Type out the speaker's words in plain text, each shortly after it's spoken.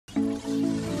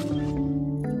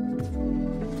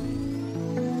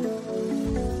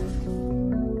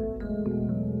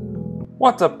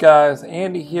What's up guys,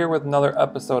 Andy here with another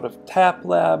episode of Tap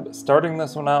Lab, starting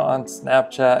this one out on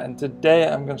Snapchat, and today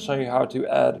I'm going to show you how to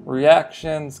add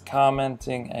reactions,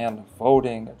 commenting, and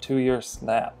voting to your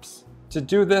snaps. To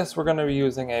do this, we're going to be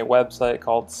using a website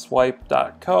called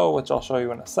swipe.co, which I'll show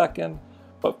you in a second.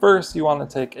 But first, you want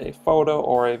to take a photo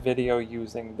or a video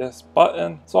using this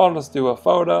button. So I'll just do a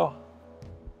photo.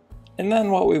 And then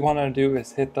what we want to do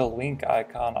is hit the link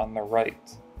icon on the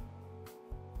right.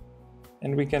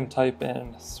 And we can type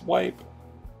in swipe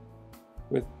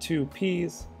with 2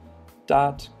 P's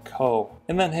 .co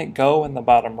and then hit go in the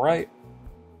bottom right.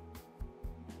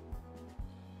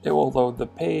 It will load the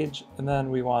page, and then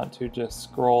we want to just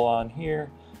scroll on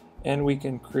here and we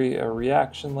can create a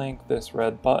reaction link, this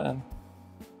red button,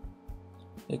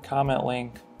 a comment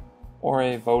link, or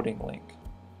a voting link.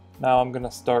 Now I'm going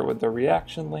to start with the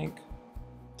reaction link,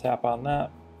 tap on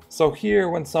that. So here,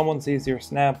 when someone sees your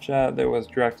Snapchat that was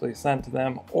directly sent to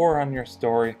them or on your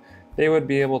story, they would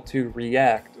be able to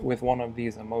react with one of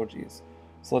these emojis.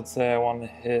 So let's say I want to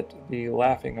hit the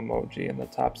laughing emoji in the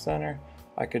top center.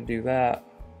 I could do that,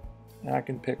 and I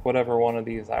can pick whatever one of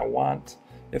these I want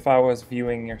if I was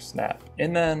viewing your snap.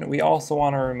 And then we also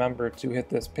want to remember to hit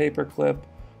this paperclip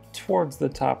towards the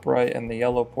top right in the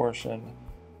yellow portion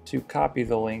to copy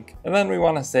the link, and then we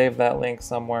want to save that link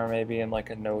somewhere, maybe in like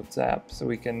a notes app, so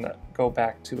we can go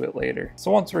back to it later.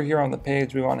 So once we're here on the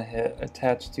page, we want to hit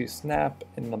attach to snap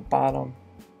in the bottom,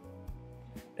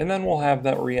 and then we'll have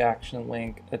that reaction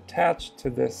link attached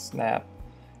to this snap,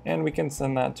 and we can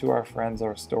send that to our friends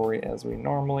or story as we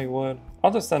normally would.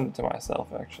 I'll just send it to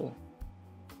myself actually,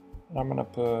 and I'm gonna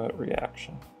put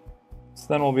reaction, so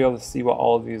then we'll be able to see what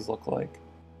all of these look like.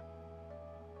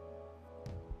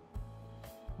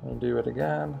 I'll do it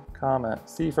again. Comment.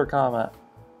 C for comment.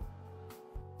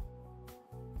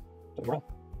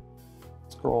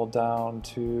 Scroll down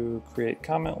to create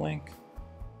comment link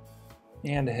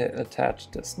and hit attach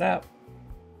to snap.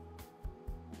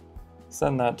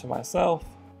 Send that to myself.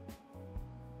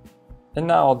 And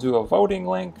now I'll do a voting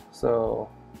link. So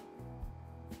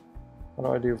how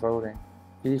do I do voting?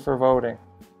 V for voting.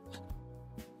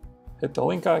 Hit the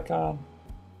link icon,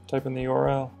 type in the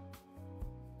URL.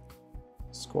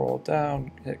 Scroll down,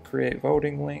 hit create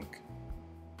voting link,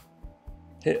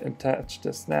 hit attach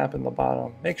to snap in the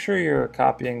bottom. Make sure you're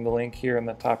copying the link here in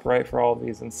the top right for all of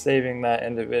these and saving that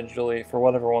individually for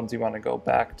whatever ones you want to go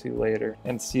back to later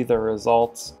and see the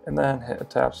results. And then hit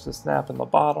attach to snap in the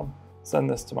bottom. Send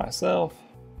this to myself.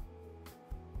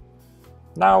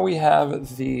 Now we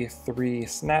have the 3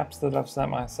 snaps that I've sent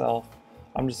myself.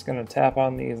 I'm just going to tap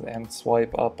on these and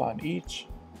swipe up on each.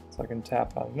 So I can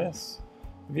tap on this.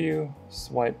 View,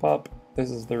 swipe up. This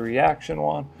is the reaction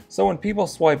one. So when people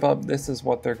swipe up, this is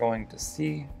what they're going to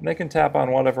see. They can tap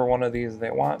on whatever one of these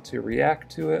they want to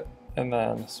react to it, and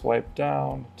then swipe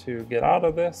down to get out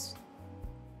of this.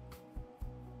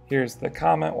 Here's the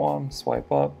comment one,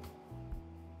 swipe up.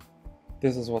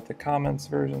 This is what the comments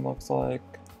version looks like.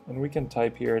 And we can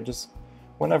type here, just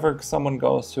whenever someone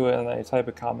goes to it and they type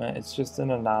a comment, it's just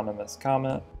an anonymous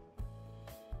comment.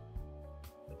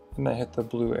 And then hit the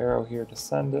blue arrow here to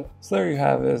send it. So there you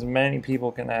have it. As many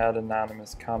people can add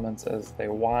anonymous comments as they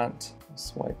want.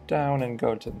 Swipe down and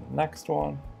go to the next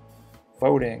one.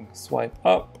 Voting, swipe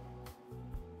up.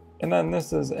 And then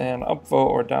this is an upvote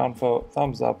or downvote,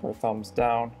 thumbs up or thumbs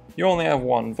down. You only have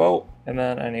 1 vote, and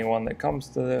then anyone that comes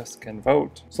to this can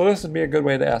vote. So this would be a good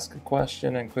way to ask a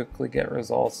question and quickly get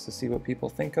results to see what people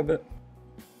think of it.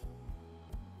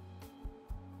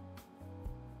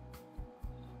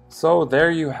 So there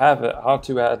you have it, how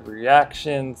to add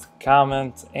reactions,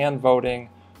 comments, and voting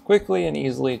quickly and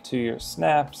easily to your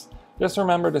snaps. Just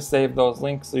remember to save those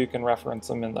links so you can reference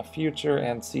them in the future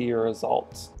and see your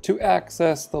results. To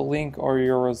access the link or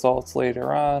your results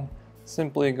later on,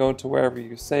 simply go to wherever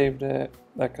you saved it.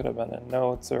 That could have been in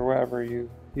notes or wherever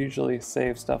you usually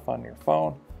save stuff on your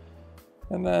phone.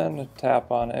 And then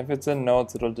tap on it. If it's in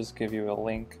notes, it'll just give you a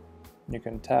link. You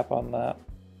can tap on that,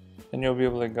 and you'll be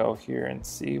able to go here and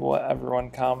see what everyone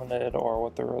commented or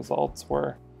what the results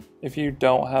were. If you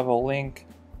don't have a link,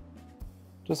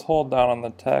 just hold down on the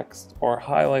text or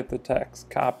highlight the text,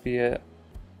 copy it,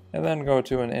 and then go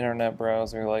to an internet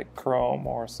browser like Chrome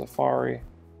or Safari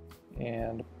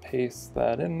and paste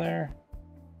that in there,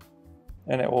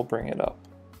 and it will bring it up.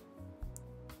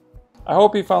 I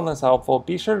hope you found this helpful.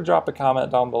 Be sure to drop a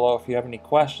comment down below if you have any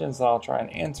questions, and I'll try and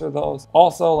answer those.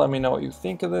 Also, let me know what you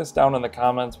think of this down in the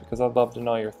comments because I'd love to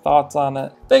know your thoughts on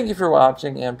it. Thank you for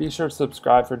watching, and be sure to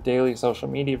subscribe for daily social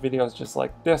media videos just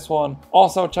like this one.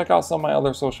 Also, check out some of my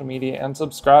other social media and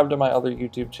subscribe to my other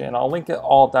YouTube channel. I'll link it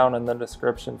all down in the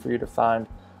description for you to find.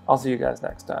 I'll see you guys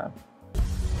next time.